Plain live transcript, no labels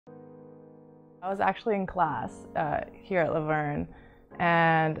I was actually in class here at Laverne,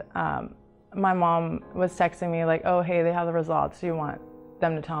 and my mom was texting me like, oh, hey, they have the results. Do you want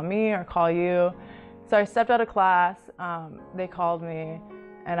them to tell me or call you? So I stepped out of class, they called me,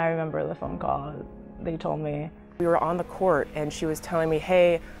 and I remember the phone call. They told me. We were on the court and she was telling me,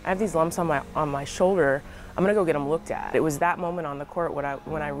 hey, I have these lumps on my shoulder. I'm gonna go get them looked at. It was that moment on the court when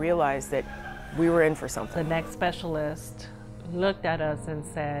I realized that we were in for something. The next specialist looked at us and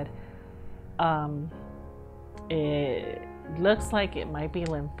said, it looks like it might be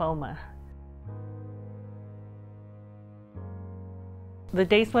lymphoma. The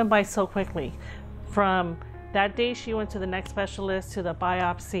days went by so quickly. From that day she went to the next specialist, to the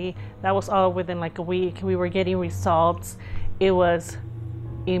biopsy, that was all within like a week. We were getting results. It was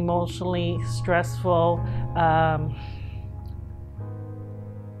emotionally stressful.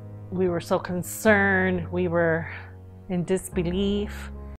 We were so concerned. We were in disbelief.